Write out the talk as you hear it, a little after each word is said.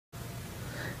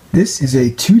This is a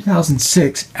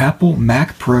 2006 Apple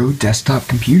Mac Pro desktop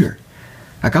computer.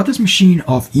 I got this machine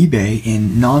off eBay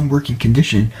in non-working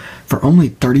condition for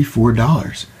only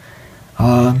 $34.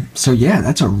 So yeah,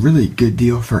 that's a really good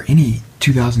deal for any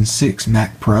 2006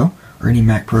 Mac Pro, or any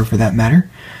Mac Pro for that matter.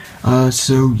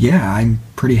 So yeah, I'm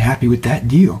pretty happy with that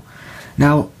deal.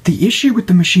 Now, the issue with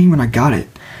the machine when I got it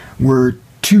were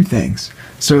two things.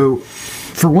 So,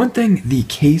 for one thing, the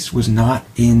case was not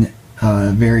in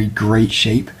very great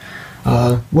shape.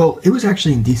 Well, it was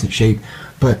actually in decent shape,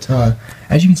 but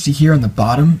as you can see here on the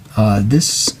bottom,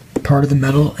 this part of the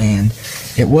metal, and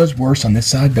it was worse on this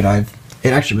side, but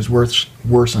it actually was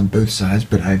worse on both sides,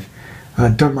 but I've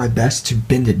done my best to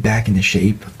bend it back into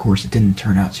shape. Of course, it didn't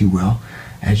turn out too well,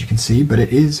 as you can see, but it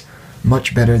is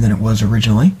much better than it was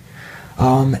originally.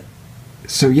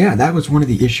 So yeah, that was one of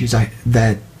the issues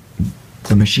that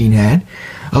the machine had.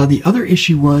 The other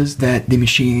issue was that the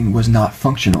machine was not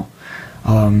functional.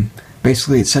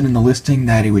 Basically, it said in the listing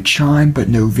that it would chime, but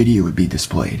no video would be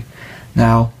displayed.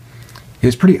 Now, it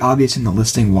was pretty obvious in the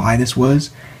listing why this was,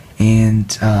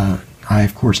 and I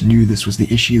of course knew this was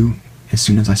the issue as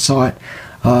soon as I saw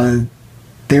it.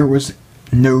 There was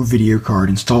no video card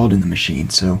installed in the machine,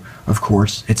 so of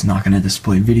course it's not going to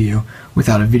display video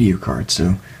without a video card,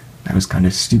 so that was kind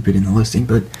of stupid in the listing,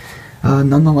 but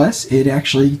nonetheless, it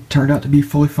actually turned out to be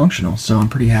fully functional, so I'm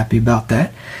pretty happy about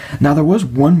that. Now, there was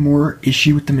one more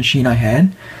issue with the machine I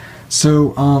had.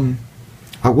 So,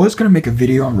 I was going to make a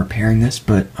video on repairing this,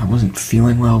 but I wasn't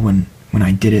feeling well when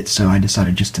I did it, so I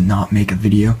decided just to not make a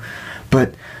video.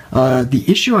 But the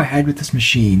issue I had with this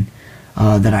machine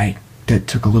that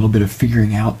took a little bit of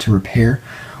figuring out to repair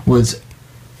was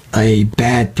a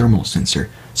bad thermal sensor.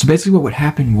 So basically what would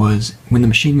happen was, when the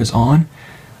machine was on,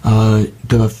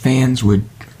 the fans would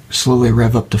slowly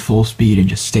rev up to full speed and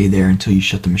just stay there until you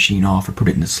shut the machine off or put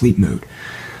it into sleep mode.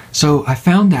 So I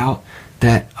found out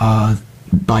that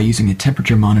by using a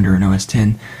temperature monitor in OS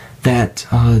X, that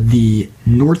the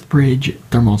northbridge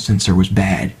thermal sensor was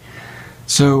bad.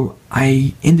 So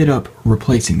I ended up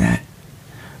replacing that.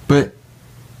 But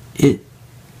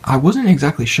I wasn't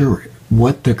exactly sure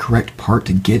what the correct part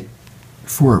to get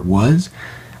for it was.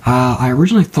 I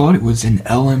originally thought it was an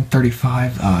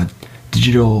LM35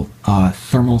 digital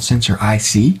thermal sensor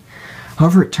IC.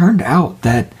 However, it turned out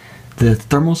that the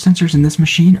thermal sensors in this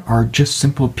machine are just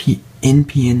simple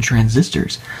NPN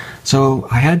transistors. So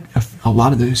I had a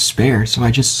lot of those spare, so I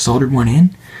just soldered one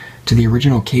in to the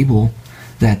original cable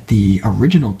that the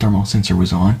original thermal sensor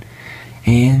was on,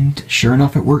 and sure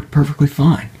enough, it worked perfectly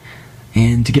fine.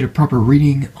 And to get a proper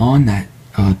reading on that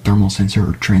thermal sensor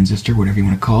or transistor, whatever you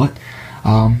want to call it,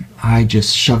 I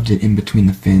just shoved it in between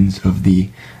the fins of the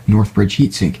northbridge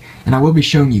heatsink, and I will be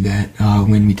showing you that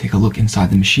when we take a look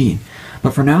inside the machine.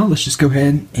 But for now, let's just go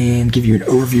ahead and give you an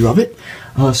overview of it.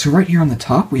 So right here on the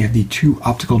top, we have the two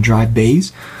optical drive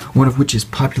bays, one of which is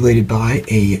populated by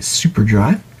a super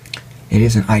drive. It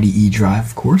is an IDE drive,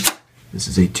 of course. This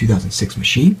is a 2006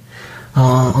 machine.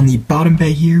 On the bottom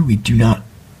bay here, we do not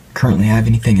currently have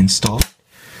anything installed.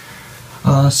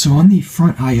 So on the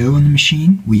front I/O on the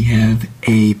machine, we have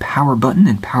a power button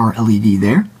and power LED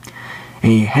there,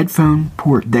 a headphone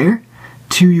port there,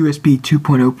 two USB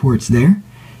 2.0 ports there,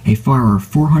 a FireWire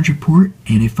 400 port,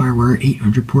 and a FireWire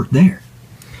 800 port there.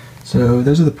 So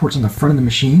those are the ports on the front of the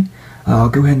machine. I'll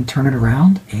go ahead and turn it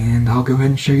around, and I'll go ahead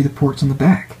and show you the ports on the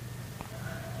back.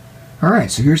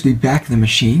 Alright, so here's the back of the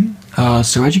machine.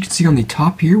 So as you can see on the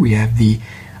top here, we have the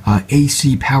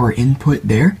AC power input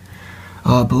there.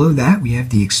 Below that, we have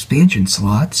the expansion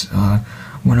slots,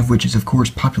 one of which is, of course,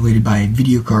 populated by a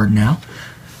video card now.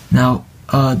 Now,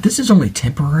 this is only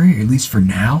temporary, at least for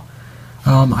now.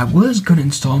 I was going to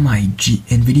install my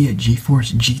NVIDIA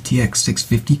GeForce GTX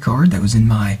 650 card that was in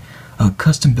my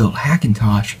custom-built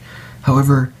Hackintosh.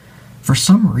 However, for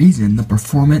some reason, the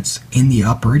performance in the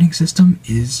operating system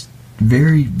is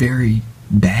very, very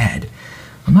bad.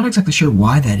 I'm not exactly sure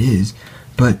why that is,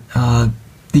 but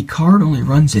the card only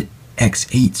runs at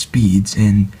X8 speeds,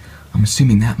 and I'm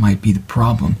assuming that might be the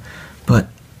problem, but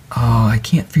I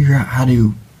can't figure out how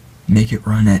to make it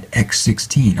run at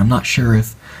X16. I'm not sure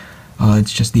if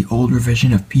it's just the old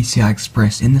revision of PCI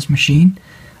Express in this machine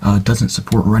doesn't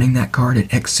support running that card at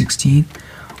X16,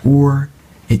 or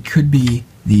it could be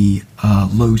the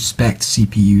low-spec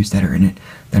CPUs that are in it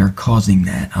that are causing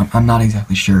that. I'm not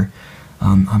exactly sure.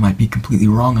 I might be completely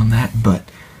wrong on that, but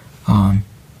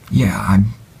yeah,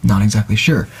 I'm not exactly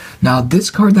sure. Now, this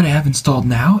card that I have installed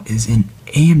now is an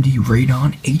AMD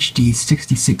Radeon HD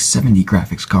 6670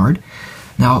 graphics card.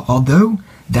 Now, although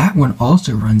that one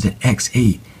also runs at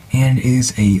X8 and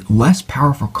is a less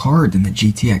powerful card than the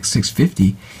GTX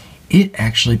 650, it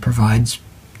actually provides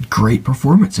great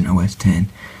performance in OS X.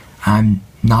 I'm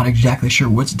not exactly sure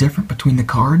what's different between the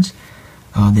cards.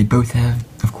 They both have,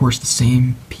 of course, the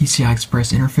same PCI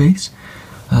Express interface.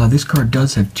 This card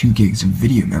does have 2 gigs of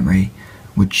video memory,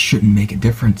 which shouldn't make a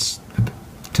difference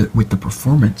with the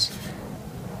performance.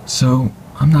 So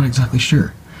I'm not exactly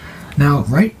sure. Now,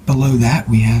 right below that,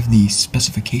 we have the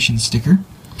specification sticker.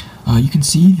 You can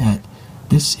see that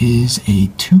this is a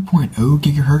 2.0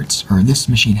 gigahertz, or this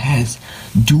machine has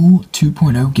dual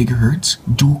 2.0 gigahertz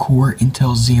dual-core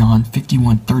Intel Xeon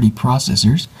 5130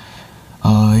 processors.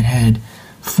 It had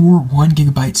 4 1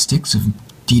 gigabyte sticks of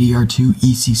DDR2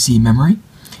 ECC memory.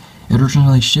 It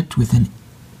originally shipped with an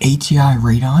ATI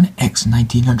Radeon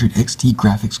X1900 XT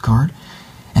graphics card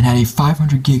and had a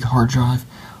 500 gig hard drive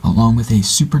along with a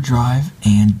super drive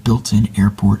and built-in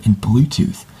airport and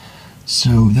Bluetooth.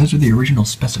 So those are the original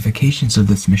specifications of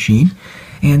this machine.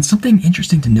 And something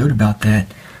interesting to note about that,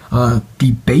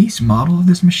 the base model of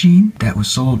this machine that was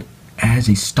sold as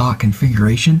a stock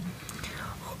configuration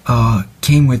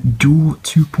came with dual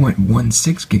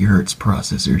 2.16 gigahertz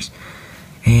processors.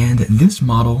 And this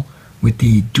model with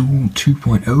the dual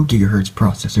 2.0 gigahertz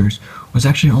processors was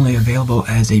actually only available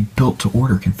as a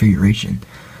built-to-order configuration.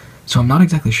 So I'm not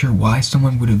exactly sure why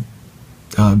someone would have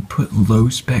put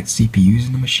low-spec CPUs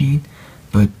in the machine,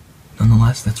 but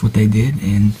nonetheless, that's what they did,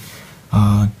 and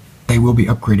they will be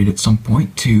upgraded at some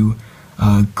point to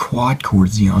quad-core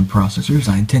Xeon processors.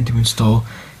 I intend to install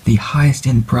the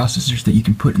highest-end processors that you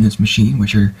can put in this machine,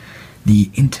 which are the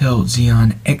Intel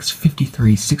Xeon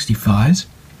X5365s.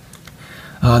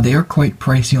 They are quite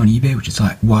pricey on eBay, which is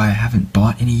why I haven't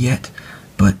bought any yet,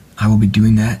 but I will be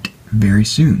doing that very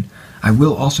soon. I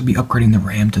will also be upgrading the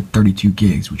RAM to 32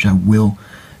 gigs, which I will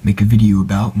make a video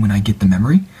about when I get the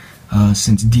memory,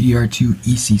 since DDR2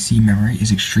 ECC memory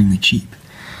is extremely cheap.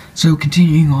 So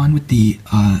continuing on with the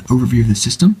overview of the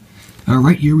system,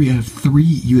 right here we have 3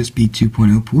 USB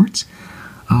 2.0 ports,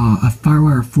 a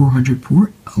FireWire 400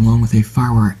 port, along with a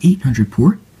FireWire 800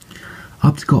 port,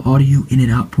 optical audio in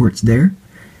and out ports there,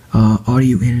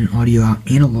 audio in and audio out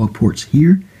analog ports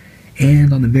here,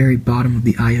 and on the very bottom of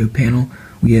the I/O panel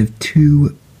we have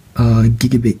 2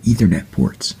 gigabit Ethernet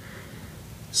ports.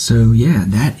 So yeah,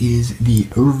 that is the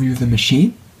overview of the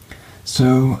machine.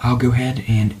 So I'll go ahead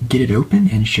and get it open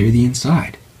and show you the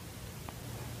inside.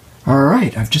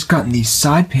 Alright, I've just gotten the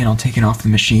side panel taken off the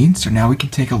machine, so now we can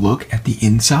take a look at the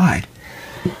inside.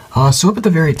 So up at the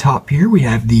very top here we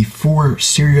have the 4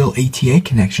 serial ATA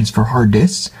connections for hard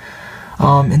disks.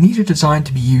 And these are designed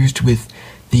to be used with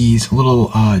these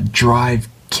little drive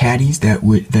caddies that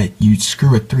you'd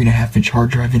screw a 3.5-inch hard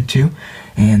drive into,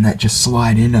 and that just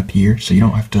slide in up here, so you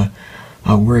don't have to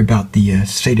worry about the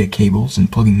SATA cables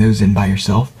and plugging those in by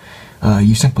yourself.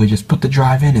 You simply just put the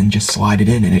drive in and just slide it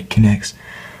in, and it connects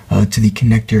to the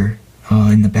connector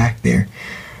in the back there.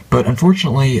 But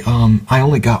unfortunately, I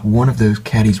only got one of those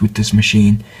caddies with this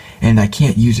machine, and I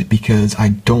can't use it because I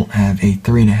don't have a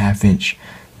 3.5-inch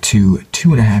to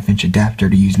 2.5-inch adapter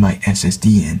to use my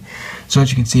SSD in. So as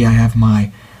you can see, I have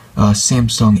my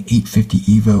Samsung 850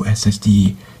 Evo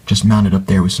SSD just mounted up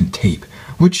there with some tape,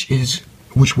 which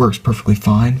works perfectly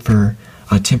fine for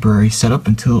a temporary setup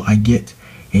until I get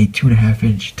a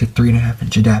 2.5-inch to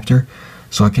 3.5-inch adapter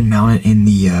so I can mount it in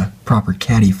the proper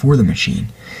caddy for the machine.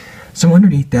 So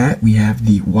underneath that we have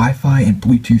the Wi-Fi and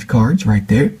Bluetooth cards right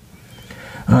there.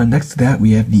 Next to that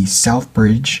we have the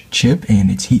northbridge chip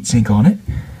and its heatsink on it.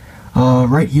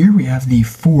 Right here we have the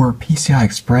 4 PCI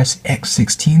Express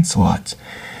X16 slots.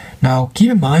 Now keep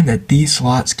in mind that these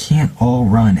slots can't all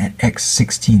run at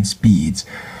X16 speeds.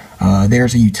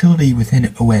 There's a utility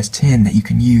within OS X that you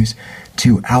can use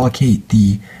to allocate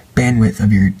the bandwidth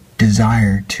of your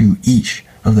desire to each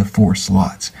of the 4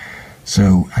 slots.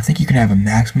 So I think you can have a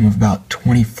maximum of about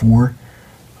 24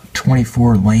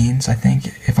 lanes, I think,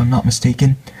 if I'm not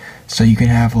mistaken. So you can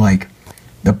have like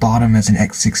the bottom as an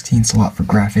X16 slot for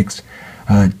graphics,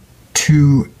 1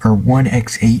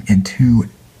 X8 and 2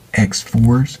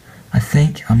 X4s, I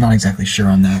think. I'm not exactly sure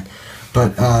on that,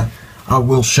 but I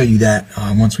will show you that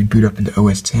once we boot up into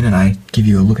OS X and I give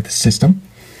you a look at the system.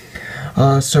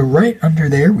 So right under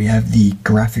there we have the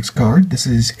graphics card. This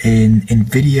is an an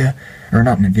AMD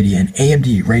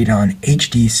Radeon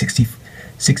HD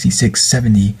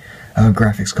 6670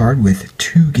 graphics card with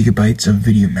 2 gigabytes of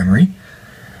video memory.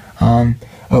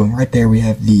 Oh, and right there we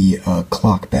have the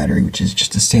clock battery, which is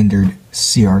just a standard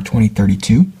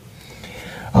CR2032.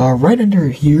 Right under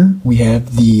here we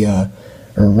have the,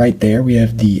 right there we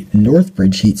have the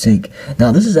northbridge heatsink.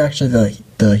 Now this is actually the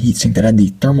heatsink that had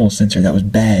the thermal sensor that was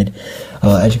bad.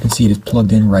 As you can see, it is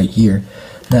plugged in right here.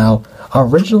 Now,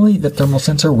 Originally, the thermal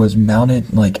sensor was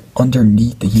mounted like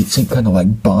underneath the heatsink, kind of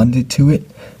like bonded to it.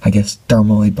 I guess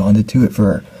thermally bonded to it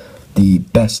for the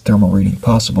best thermal reading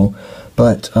possible.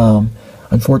 But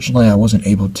unfortunately, I wasn't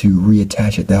able to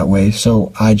reattach it that way,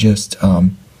 so I just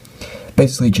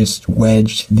basically just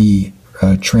wedged the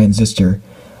transistor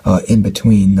in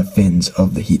between the fins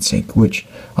of the heatsink, which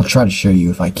I'll try to show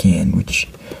you if I can, which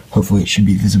hopefully it should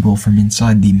be visible from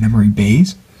inside the memory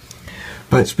bays.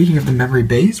 But speaking of the memory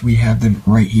bays, we have them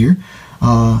right here.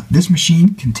 This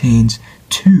machine contains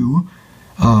two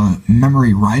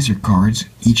memory riser cards,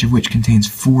 each of which contains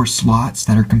 4 slots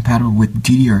that are compatible with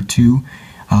DDR2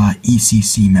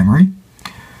 ECC memory.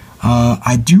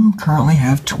 I do currently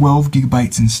have 12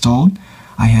 gigabytes installed.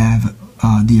 I have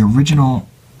the original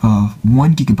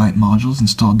 1 gigabyte modules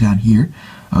installed down here.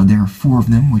 There are 4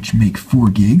 of them, which make 4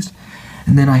 gigs.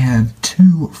 And then I have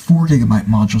 2 4 gigabyte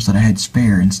modules that I had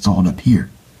spare installed up here.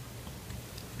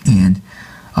 And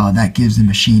that gives the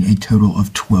machine a total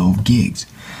of 12 gigs.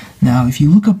 Now, if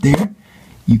you look up there,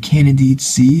 you can indeed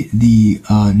see the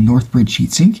northbridge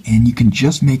heatsink, and you can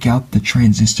just make out the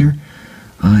transistor.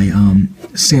 I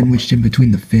sandwiched in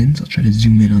between the fins. I'll try to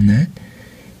zoom in on that.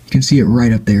 You can see it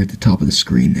right up there at the top of the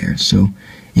screen there. So,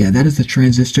 yeah, that is the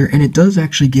transistor, and it does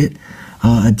actually get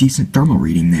a decent thermal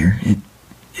reading there.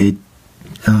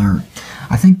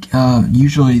 I think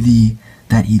usually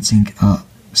that heatsink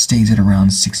stays at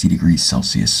around 60 degrees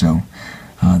Celsius, so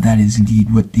that is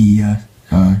indeed what the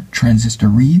transistor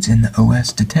reads and the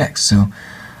OS detects. So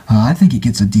I think it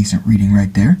gets a decent reading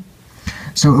right there.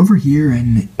 So over here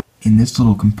in this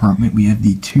little compartment, we have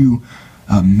the 2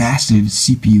 massive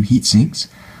CPU heatsinks.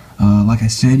 Like I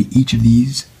said, each of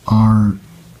these are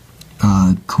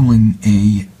cooling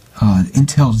a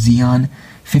Intel Xeon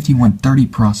 5130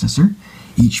 processor.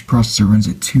 Each processor runs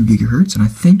at 2 gigahertz and I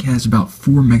think has about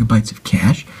 4 megabytes of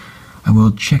cache. I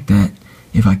will check that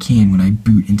if I can when I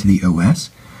boot into the OS.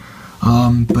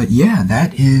 But yeah,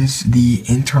 that is the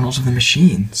internals of the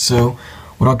machine. So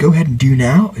what I'll go ahead and do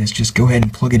now is just go ahead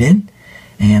and plug it in,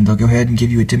 and I'll go ahead and give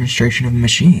you a demonstration of the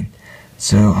machine.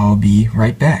 So I'll be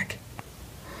right back.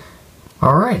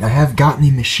 Alright, I have gotten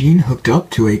the machine hooked up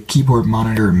to a keyboard,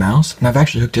 monitor, and mouse, and I've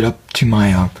actually hooked it up to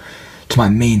my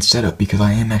main setup because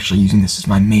I am actually using this as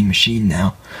my main machine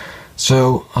now.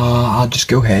 So I'll just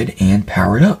go ahead and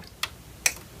power it up.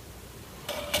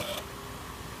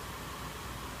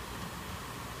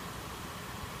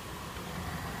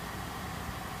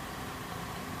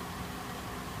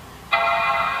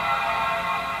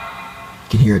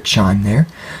 You can hear a chime there.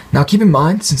 Now keep in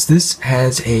mind, since this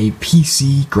has a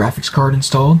PC graphics card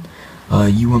installed,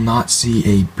 you will not see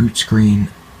a boot screen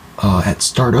at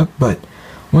startup, but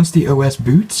once the OS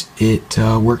boots, it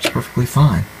works perfectly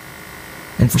fine.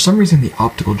 And for some reason the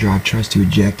optical drive tries to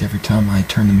eject every time I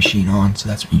turn the machine on, so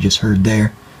that's what you just heard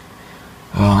there.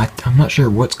 I'm not sure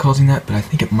what's causing that, but I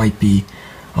think it might be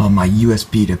my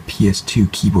USB to PS2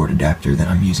 keyboard adapter that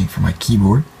I'm using for my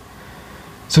keyboard.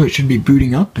 So it should be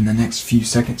booting up in the next few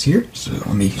seconds here. So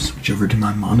let me switch over to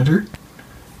my monitor.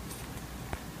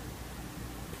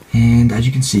 And as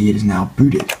you can see, it is now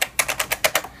booted.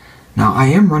 Now I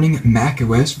am running Mac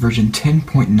OS version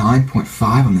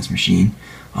 10.9.5 on this machine.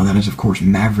 That is of course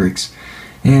Mavericks.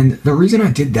 And the reason I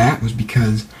did that was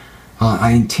because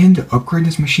I intend to upgrade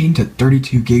this machine to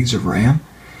 32 gigs of RAM.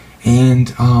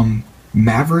 And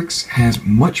Mavericks has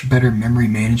much better memory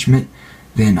management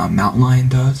than Mountain Lion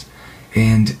does.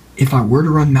 And if I were to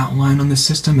run Mountain Lion on this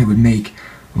system, it would make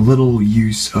little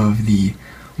use of the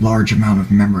large amount of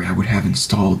memory I would have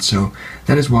installed. So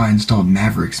that is why I installed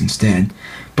Mavericks instead.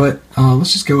 But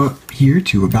let's just go up here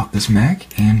to About This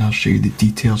Mac, and I'll show you the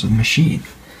details of the machine.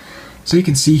 So you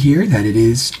can see here that it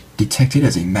is detected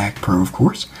as a Mac Pro, of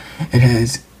course. It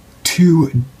has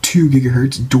two 2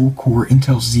 gigahertz dual-core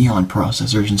Intel Xeon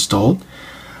processors installed,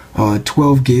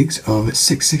 12 gigs of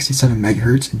 667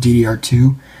 megahertz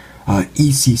DDR2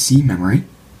 ECC memory.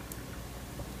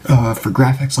 For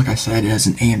graphics, like I said, it has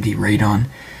an AMD Radeon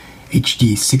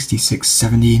HD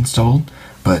 6670 installed,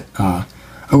 but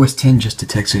OS X just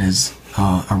detects it as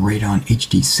a Radeon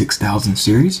HD 6000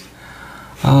 series.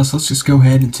 So let's just go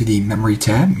ahead into the memory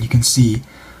tab. You can see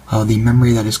the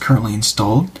memory that is currently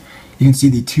installed. You can see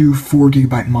the 2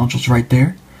 4GB modules right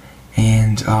there,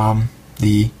 and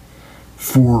the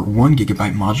 4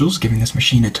 1GB modules, giving this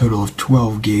machine a total of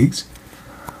 12 gigs.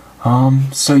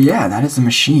 So yeah, that is the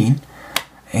machine,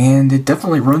 and it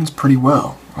definitely runs pretty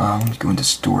well. Let me go into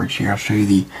storage here. I'll show you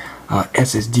the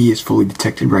SSD is fully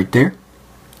detected right there.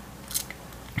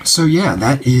 So yeah,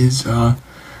 that is the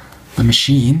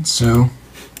machine. So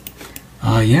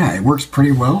yeah, it works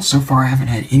pretty well. So far I haven't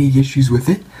had any issues with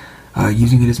it,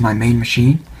 using it as my main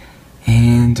machine.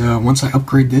 And once I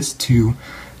upgrade this to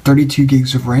 32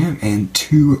 gigs of RAM and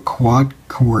 2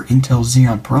 quad-core Intel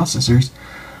Xeon processors,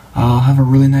 I'll have a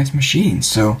really nice machine.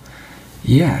 So,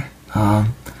 yeah,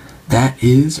 that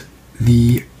is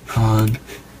the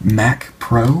Mac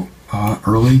Pro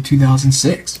early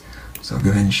 2006. So I'll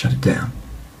go ahead and shut it down.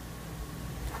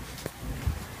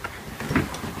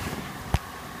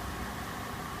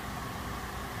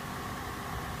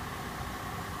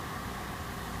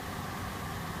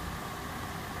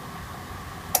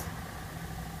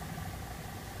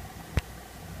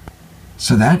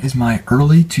 So that is my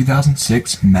early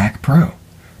 2006 Mac Pro.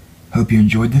 Hope you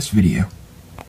enjoyed this video.